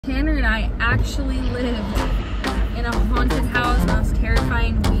I actually lived in a haunted house the most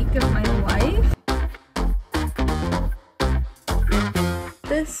terrifying week of my life.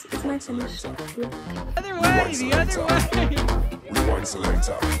 This is my finished look. The other way, the other way. Rewind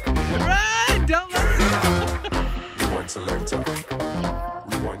selector. Run! Don't let me go. Rewind selector.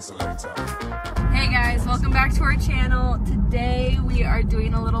 Rewind selector. Hey guys, welcome back to our channel. Today we are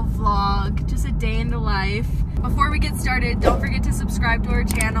doing a little vlog, just a day in the life. Before we get started, don't forget to subscribe to our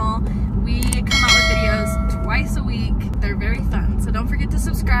channel. We come out with videos twice a week. They're very fun, so don't forget to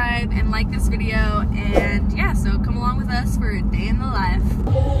subscribe and like this video. And yeah, so come along with us for a day in the life.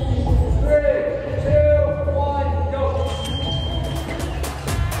 3, 2, 1, go!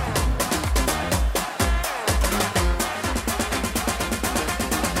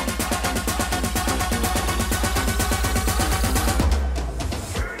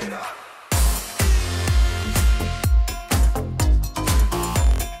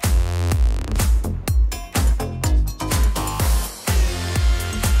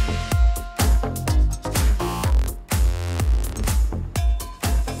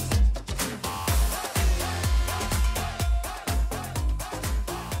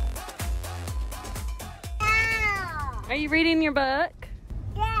 Are you reading your book?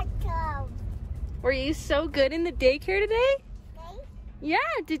 Yeah, Were you so good in the daycare today? Yeah,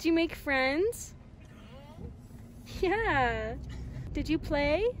 did you make friends? Yeah. Did you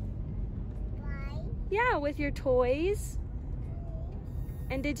play? Yeah, with your toys?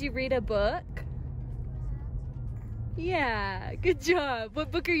 And did you read a book? Yeah, good job.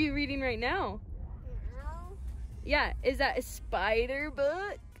 What book are you reading right now? Yeah, is that a spider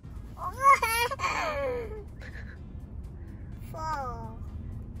book?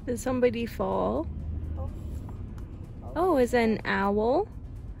 Did somebody fall? Oh, is that an owl?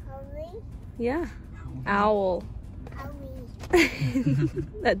 Yeah, owl.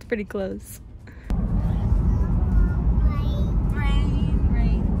 That's pretty close. Rain,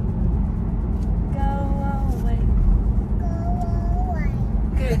 rain, go away.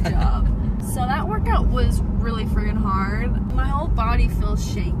 Good job. So that workout was really friggin' hard. My whole body feels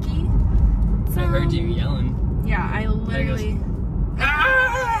shaky. So, I heard you yelling. yeah, I literally...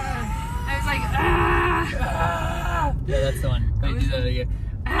 I was like, ah! Yeah, that's the one. Wait, do that again.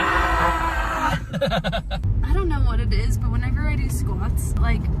 I don't know what it is, but whenever I do squats,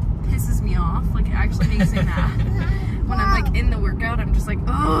 like, pisses me off. Like, it actually makes me mad. When I'm like in the workout, I'm just like,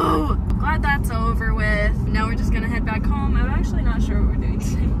 oh, glad that's over with. Now we're just gonna head back home. I'm actually not sure what we're doing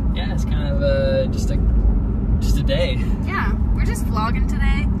today. Yeah, it's kind of just a day. Yeah, we're just vlogging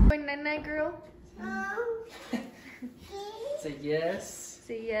today. Night night, girl. Say yes.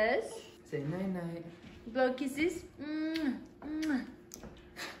 Say yes. Say night night. Blow kisses.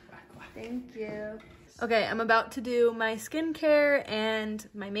 Thank you. Okay, I'm about to do my skincare and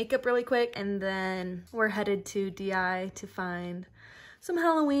my makeup really quick, and then we're headed to DI to find some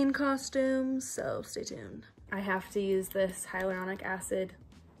Halloween costumes, so stay tuned. I have to use this hyaluronic acid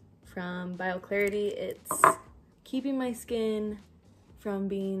from BioClarity. It's keeping my skin from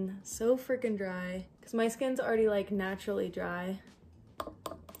being so freaking dry, because my skin's already like naturally dry.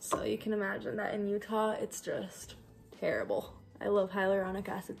 So you can imagine that in Utah, it's just terrible. I love hyaluronic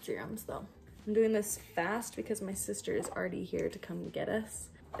acid serums though. I'm doing this fast because my sister is already here to come get us.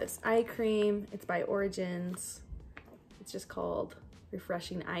 This eye cream, it's by Origins. It's just called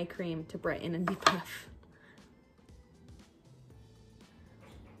Refreshing Eye Cream to Brighten and Depuff.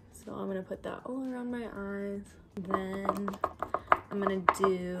 So I'm gonna put that all around my eyes. Then I'm gonna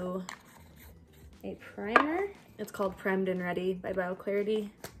do a primer. It's called Primed and Ready by BioClarity.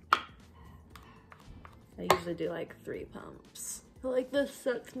 I usually do like 3 pumps. I feel like this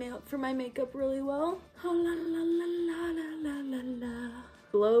sets me up for my makeup really well. Oh, la, la, la, la, la, la, la.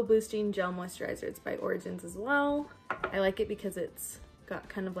 Glow Boosting Gel Moisturizer. It's by Origins as well. I like it because it's got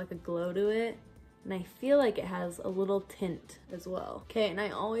kind of like a glow to it. And I feel like it has a little tint as well. Okay, and I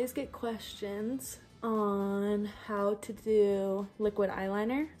always get questions on how to do liquid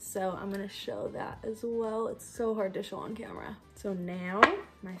eyeliner, so I'm gonna show that as well. It's so hard to show on camera. So now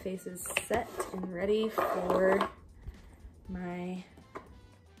my face is set and ready for my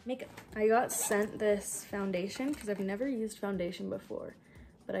makeup. I got sent this foundation because I've never used foundation before,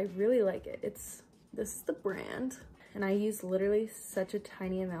 but I really like it. This is the brand, and I use literally such a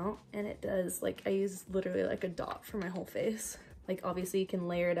tiny amount, and it does, like, I use literally like a dot for my whole face. Like, obviously you can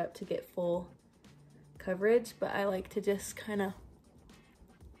layer it up to get full coverage, but I like to just kind of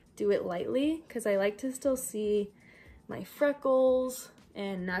do it lightly because I like to still see my freckles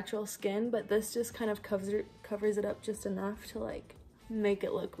and natural skin, but this just kind of covers it up just enough to like make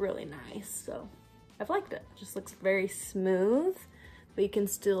it look really nice. So I've liked it. Just looks very smooth. but you can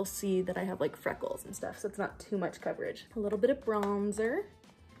still see that I have like freckles and stuff, so it's not too much coverage. A little bit of bronzer,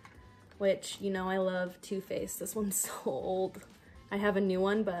 which, you know, I love Too Faced. This one's so old. I have a new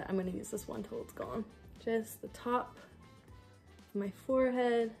one, but I'm gonna use this one till it's gone. Just the top of my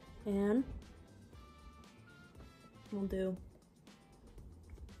forehead, and we'll do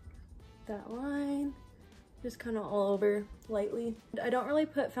that line, just kind of all over lightly. I don't really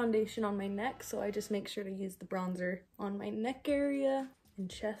put foundation on my neck, so I just make sure to use the bronzer on my neck area and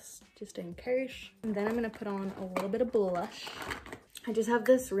chest, just in case. And then I'm gonna put on a little bit of blush. I just have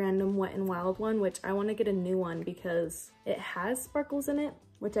this random Wet n Wild one, which I want to get a new one because it has sparkles in it,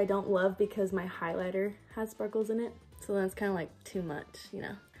 which I don't love because my highlighter has sparkles in it. So then it's kind of like too much, you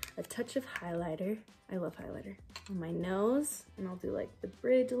know. A touch of highlighter. I love highlighter. On my nose, and I'll do like the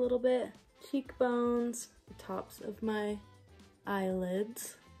bridge a little bit. Cheekbones, the tops of my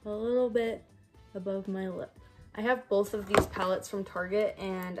eyelids, a little bit above my lip. I have both of these palettes from Target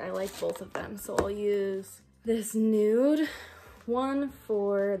and I like both of them. So I'll use this nude one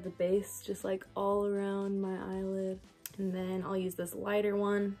for the base, just like all around my eyelid. And then I'll use this lighter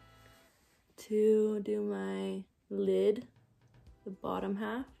one to do my lid, the bottom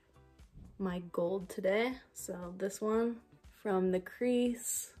half. My gold today. So this one from the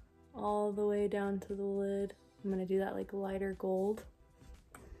crease all the way down to the lid. I'm gonna do that like lighter gold.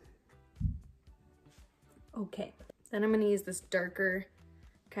 Okay, then I'm gonna use this darker,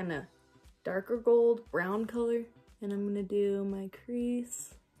 kind of darker gold, brown color. And I'm gonna do my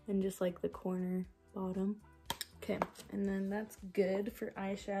crease and just like the corner bottom. Okay, and then that's good for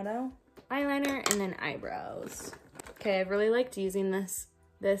eyeshadow. Eyeliner, and then eyebrows. Okay, I've really liked using this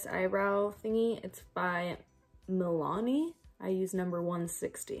eyebrow thingy. It's by Milani. I use number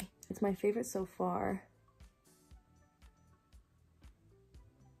 160. It's my favorite so far.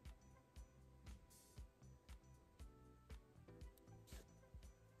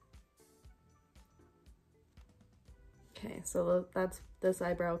 Okay, so that's this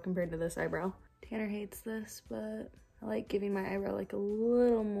eyebrow compared to this eyebrow. Tanner hates this, but I like giving my eyebrow like a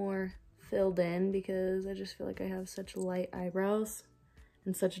little more filled in because I just feel like I have such light eyebrows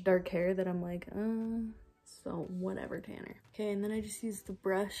and such dark hair that I'm like, so whatever, Tanner. Okay, and then I just use the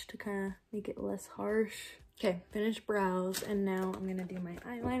brush to kind of make it less harsh. Okay, finished brows, and now I'm gonna do my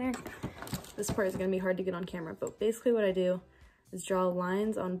eyeliner. This part is gonna be hard to get on camera, but basically what I do is draw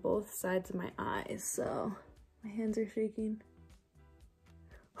lines on both sides of my eyes. So my hands are shaking.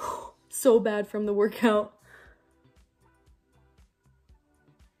 So bad from the workout.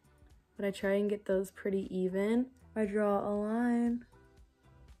 But I try and get those pretty even. I draw a line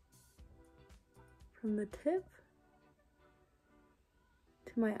from the tip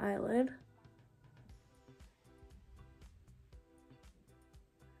to my eyelid.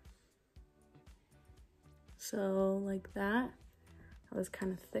 So like that. That was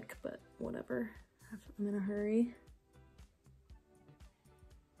kind of thick, but whatever. I'm in a hurry.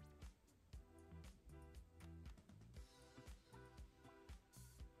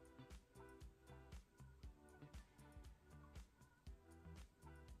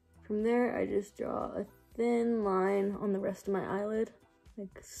 From there, I just draw a thin line on the rest of my eyelid,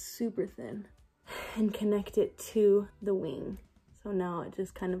 like super thin, and connect it to the wing. So now it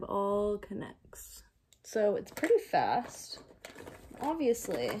just kind of all connects. So it's pretty fast.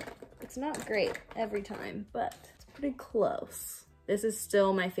 Obviously, it's not great every time, but it's pretty close. This is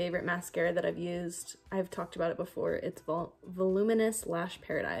still my favorite mascara that I've used. I've talked about it before. It's Voluminous Lash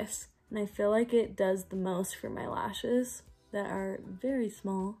Paradise. And I feel like it does the most for my lashes that are very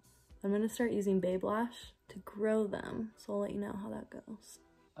small. I'm gonna start using Babe Lash to grow them. So I'll let you know how that goes.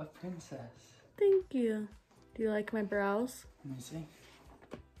 A princess. Thank you. Do you like my brows? Let me see.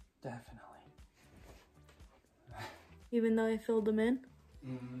 Definitely. Even though I filled them in?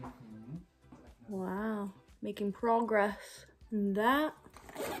 Mm-hmm. Wow, making progress. And that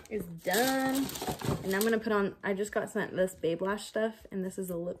is done. And I'm gonna put on, I just got sent this Babe Lash stuff, and this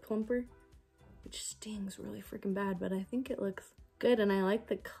is a lip plumper, which stings really freaking bad, but I think it looks good and I like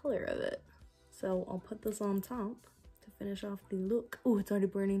the color of it. So I'll put this on top to finish off the look. Oh, it's already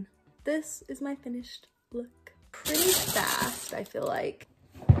burning. This is my finished look. Pretty fast, I feel like.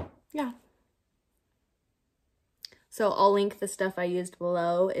 Yeah. So I'll link the stuff I used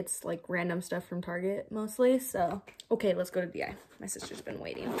below. It's like random stuff from Target mostly. So, okay, let's go to DI. My sister's been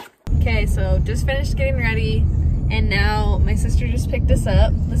waiting. Okay, so just finished getting ready. And now my sister just picked us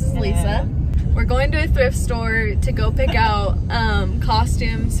up. This is Lisa. We're going to a thrift store to go pick out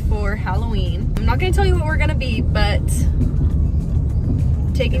costumes for Halloween. I'm not gonna tell you what we're gonna be, but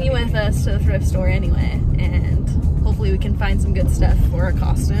taking you with us to the thrift store anyway. And hopefully hopefully we can find some good stuff for our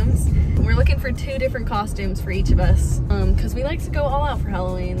costumes. We're looking for 2 different costumes for each of us because we like to go all out for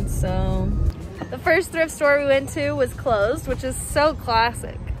Halloween. So the first thrift store we went to was closed, which is so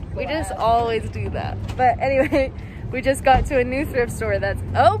classic. We just always do that. But anyway, we just got to a new thrift store that's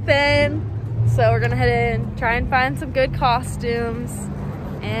open. So we're gonna head in, try and find some good costumes,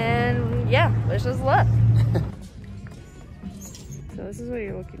 and yeah, wish us luck. So this is what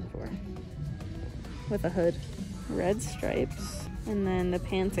you're looking for. With a hood. Red stripes. And then the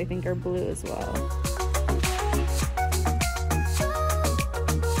pants I think are blue as well.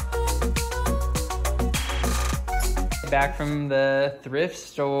 Back from the thrift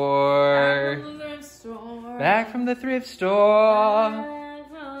store. Back from the thrift store. Back from the thrift store. Back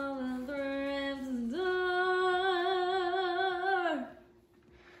from the thrift store.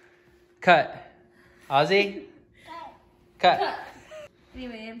 Cut. Ozzy? Cut.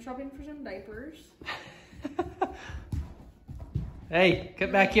 Anyway, I'm shopping for some diapers. Hey,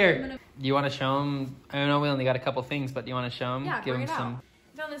 get back here. You want to show them? I know we only got a couple things, but do you want to show them? Yeah, Give bring them it some. out.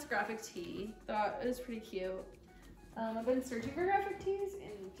 I found this graphic tee. Thought it was pretty cute. I've been searching for graphic tees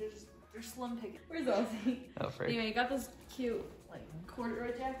and they're slim pickings. Where's Ozzy? Oh, for Anyway, I got this cute like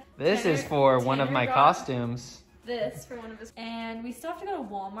corduroy jacket. This is for one of my costumes. This for one of his, and we still have to go to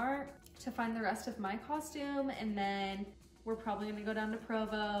Walmart to find the rest of my costume, and then we're probably gonna go down to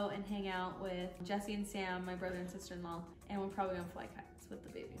Provo and hang out with Jesse and Sam, my brother and sister-in-law, and we're probably gonna fly kites with the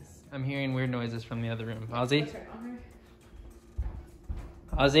babies. I'm hearing weird noises from the other room. Ozzy? That's right, on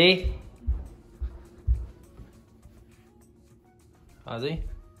her. Ozzy? Ozzy?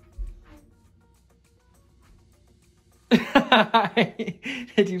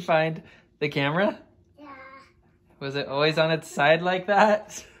 Did you find the camera? Yeah. Was it always on its side like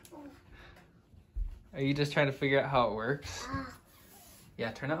that? Are you just trying to figure out how it works?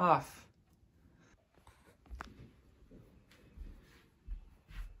 Yeah, turn it off.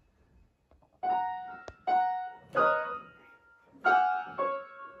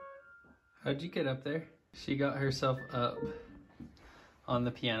 How'd you get up there? She got herself up on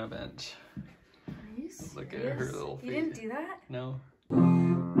the piano bench. Are you serious? Look at her little feet. You didn't do that? No.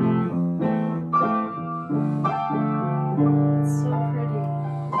 It's so pretty.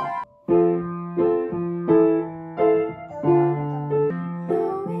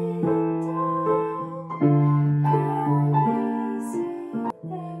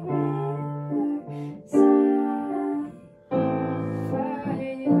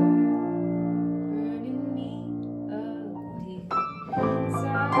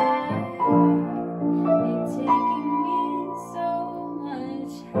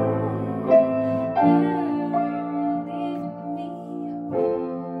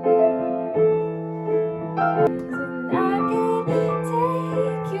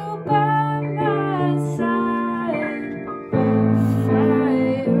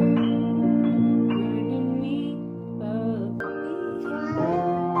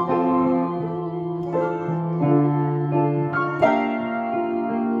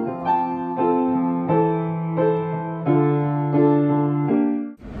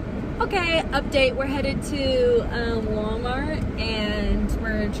 Update, we're headed to Walmart and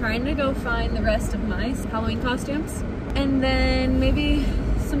we're trying to go find the rest of my Halloween costumes and then maybe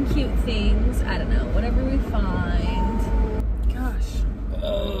some cute things. I don't know, whatever we find. Gosh.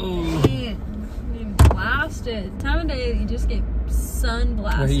 Oh. Man, I'm blasted. Time of day you just get sun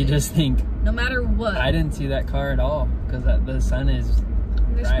blasted. What do you just think? No matter what. I didn't see that car at all because the sun is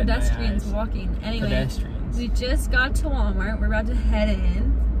There's right in my pedestrians eyes. walking. Anyway, Pedestrians. we just got to Walmart. We're about to head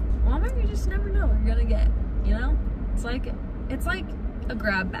in. Walmart, you just never know what you're gonna get, you know? It's like a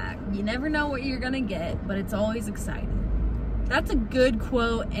grab bag. You never know what you're gonna get, but it's always exciting. That's a good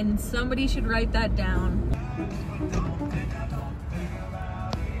quote, and somebody should write that down.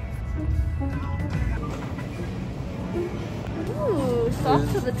 Ooh,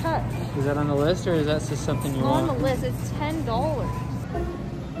 soft to the touch. Is that on the list or is that just something you On the want? list, it's $10.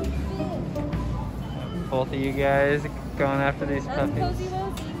 Both of you guys going after these That's puppies. Cozy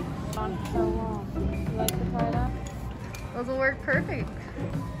Woozy. On so long. You like to try that? Those will work perfect.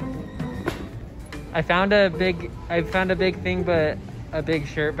 I found a big thing, but a big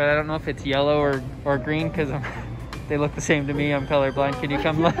shirt, but I don't know if it's yellow or green because they look the same to me. I'm colorblind. Can you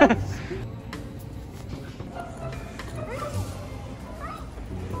come look?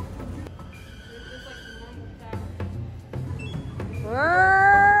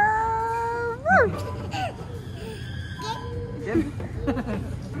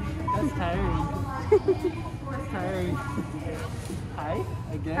 That's tiring. That's tiring. Hi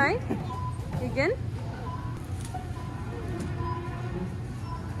again. Hi. Again?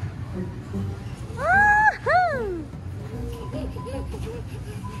 Woohoo!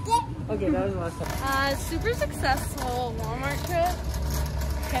 Okay, that was the last time. Super successful Walmart trip.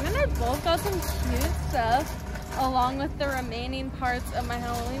 Ken and I both got some cute stuff along with the remaining parts of my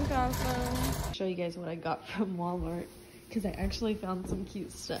Halloween costume. Show you guys what I got from Walmart because I actually found some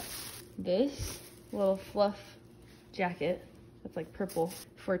cute stuff. This little fluff jacket that's like purple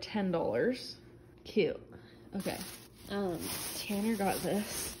for $10. Cute. Okay. Tanner got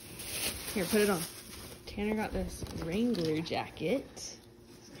this. Here, put it on. Tanner got this Wrangler jacket.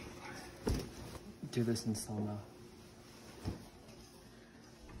 Do this in slow mo.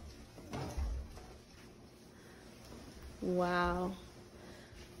 Wow.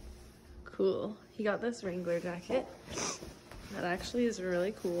 Cool. He got this Wrangler jacket. That actually is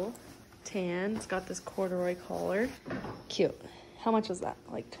really cool. Tan. It's got this corduroy collar. Cute. How much was that?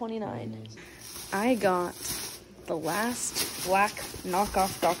 Like $29. I got the last black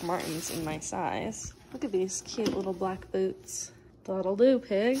knockoff Doc Martens in my size. Look at these cute little black boots. That'll do,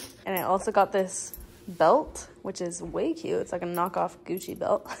 pig. And I also got this belt, which is way cute. It's like a knockoff Gucci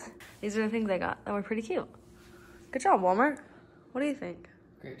belt. These are the things I got that were pretty cute. Good job, Walmart. What do you think?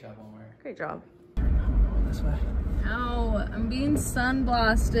 Great job, Walmart. Great job. This way. Ow, I'm being sun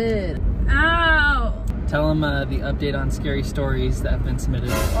blasted. Ow! Tell them the update on scary stories that have been submitted.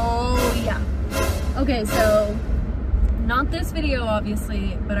 Oh, yeah. Okay, so not this video,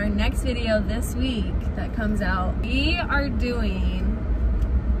 obviously, but our next video this week that comes out, we are doing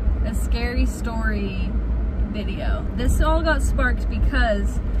a scary story video. This all got sparked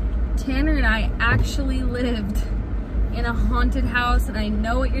because Tanner and I actually lived in a haunted house, and I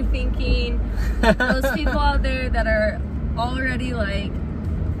know what you're thinking. Those people out there that are already like,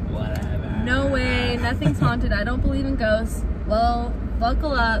 Whatever. no way, nothing's haunted, I don't believe in ghosts. Well,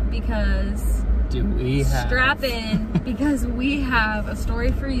 buckle up because strap in because we have a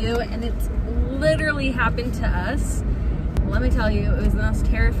story for you, and it's literally happened to us. Let me tell you, it was the most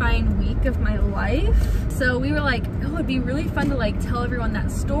terrifying week of my life. So we were like, oh, it'd be really fun to like tell everyone that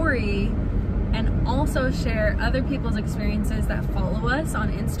story and also share other people's experiences that follow us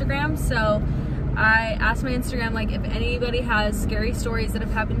on Instagram. So I asked my Instagram, like, if anybody has scary stories that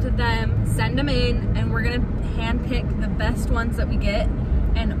have happened to them, send them in, and we're gonna handpick the best ones that we get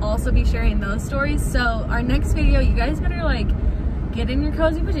and also be sharing those stories. So our next video, you guys better like get in your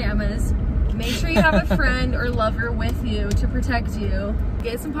cozy pajamas, make sure you have a friend or lover with you to protect you,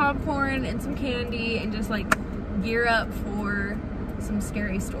 get some popcorn and some candy, and just like gear up for some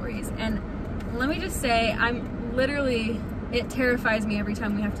scary stories. And let me just say, I'm literally, it terrifies me every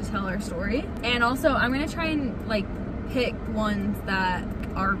time we have to tell our story. And also I'm gonna try and like pick ones that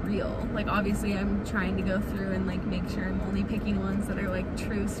are real. Like obviously I'm trying to go through and like make sure I'm only picking ones that are like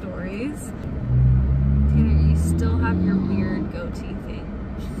true stories. Tanner, you still have your weird goatee thing.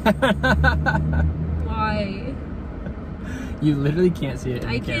 Why? You literally can't see it in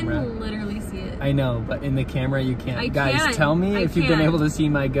the camera. I can literally see it. I know, but in the camera you can't. I Guys, can. tell me if you've been can. able to see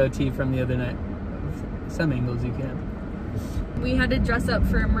my goatee from the other night. Some angles you can. We had to dress up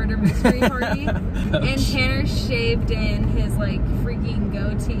for a murder mystery party, and Tanner shaved in his like freaking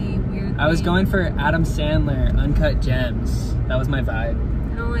goatee weird I was thing. going for Adam Sandler, Uncut Gems. That was my vibe.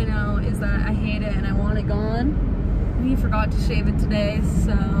 And all I know is that I hate it and I want it gone. And he forgot to shave it today,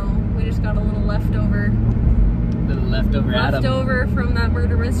 so we just got a little leftover. Little leftover Adam. Leftover from that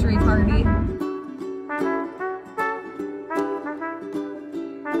murder mystery party.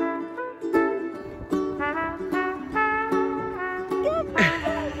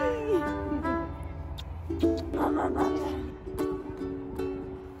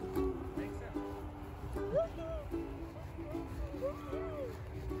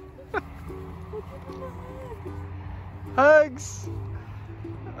 Hugs!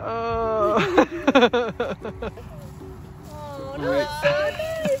 Oh. Oh no!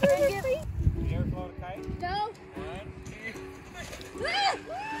 You ever flown a kite? No.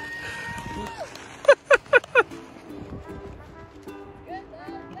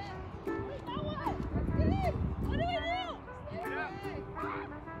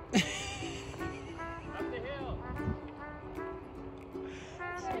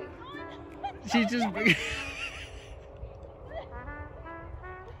 She just... No, you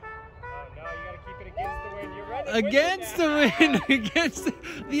gotta keep it against the wind. You're running. Against the wind! Against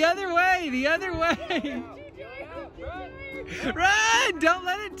the other way! The other way! Run. Run! Don't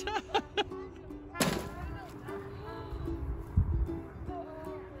let it touch!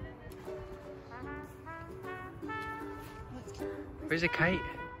 Where's a kite?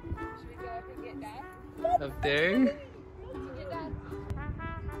 Should we go up and get Dad? Up there?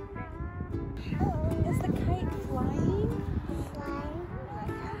 Is the kite flying? Flying.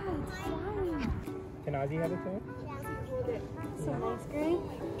 Can Ozzy have a turn? Some ice cream.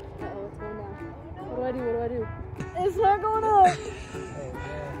 Uh-oh, it's going down. What do I do? What do I do? It's not going up.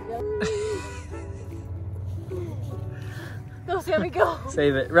 Go, Sammy, go.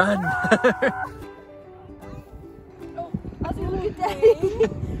 Save it. Run. Oh, Ozzy, look at Daddy.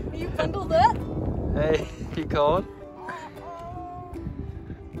 Are you bundled up? Hey, you cold?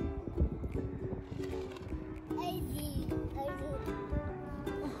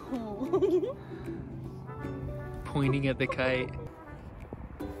 Pointing at the kite.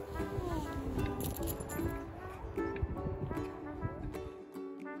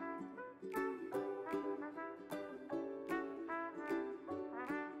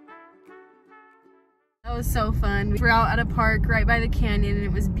 That was so fun. We were out at a park right by the canyon and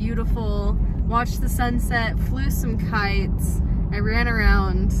it was beautiful. Watched the sunset, flew some kites. I ran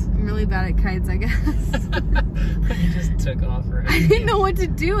around. I'm really bad at kites, I guess. You just took off, right? I didn't know what to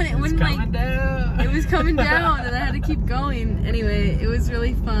do and it wouldn't coming down. It was coming down and I had to keep going. Anyway, it was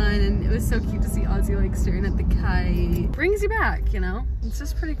really fun and it was so cute to see Ozzy like staring at the kite. Brings you back, you know? It's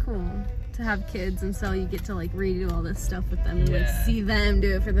just pretty cool to have kids and so you get to like redo all this stuff with them and like see them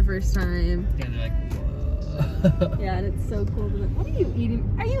do it for the first time. Yeah, they're like, whoa. Yeah, and it's so cool to look. What are you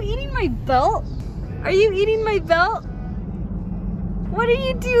eating? Are you eating my belt? Are you eating my belt? What are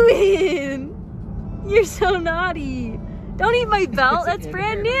you doing? You're so naughty. Don't eat my belt. That's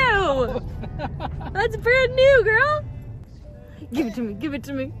brand new. That's brand new, girl. Give it to me. Give it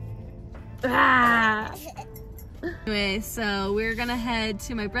to me. Ah. Anyway, so we're gonna head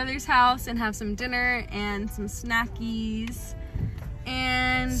to my brother's house and have some dinner and some snackies.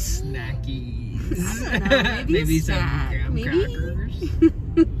 And Snackies. I don't know, maybe a some snack. graham Maybe?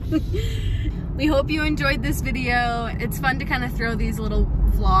 crackers. We hope you enjoyed this video. It's fun to kind of throw these little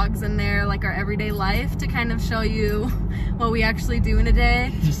vlogs in there, like our everyday life, to kind of show you what we actually do in a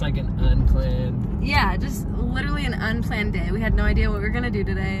day. Just like an unplanned. Yeah, just literally an unplanned day. We had no idea what we were gonna do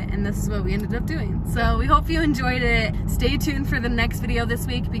today, and this is what we ended up doing. So we hope you enjoyed it. Stay tuned for the next video this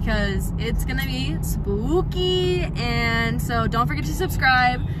week because it's gonna be spooky. And so don't forget to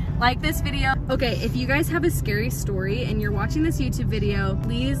subscribe, like this video. Okay, if you guys have a scary story and you're watching this YouTube video,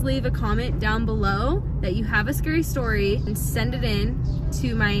 please leave a comment down below that you have a scary story and send it in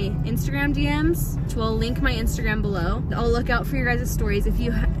to my Instagram DMs, which will link my Instagram below. I'll look out for your guys' stories.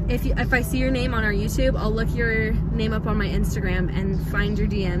 If I see your name on our YouTube, I'll look your name up on my Instagram and find your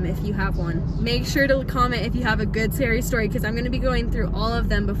DM if you have one. Make sure to comment if you have a good scary story because I'm gonna be going through all of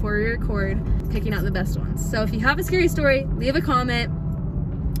them before we record, picking out the best ones. So if you have a scary story, leave a comment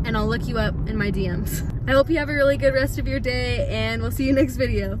and I'll look you up in my DMs. I hope you have a really good rest of your day and we'll see you next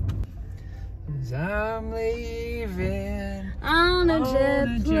video. I'm leaving On a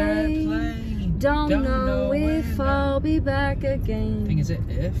jet plane. Don't know if I'll be back again. I think, is it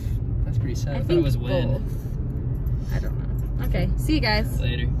if? That's pretty sad. I thought think it was when. both. I don't know. Okay, see you guys.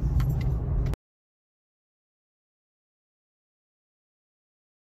 Later.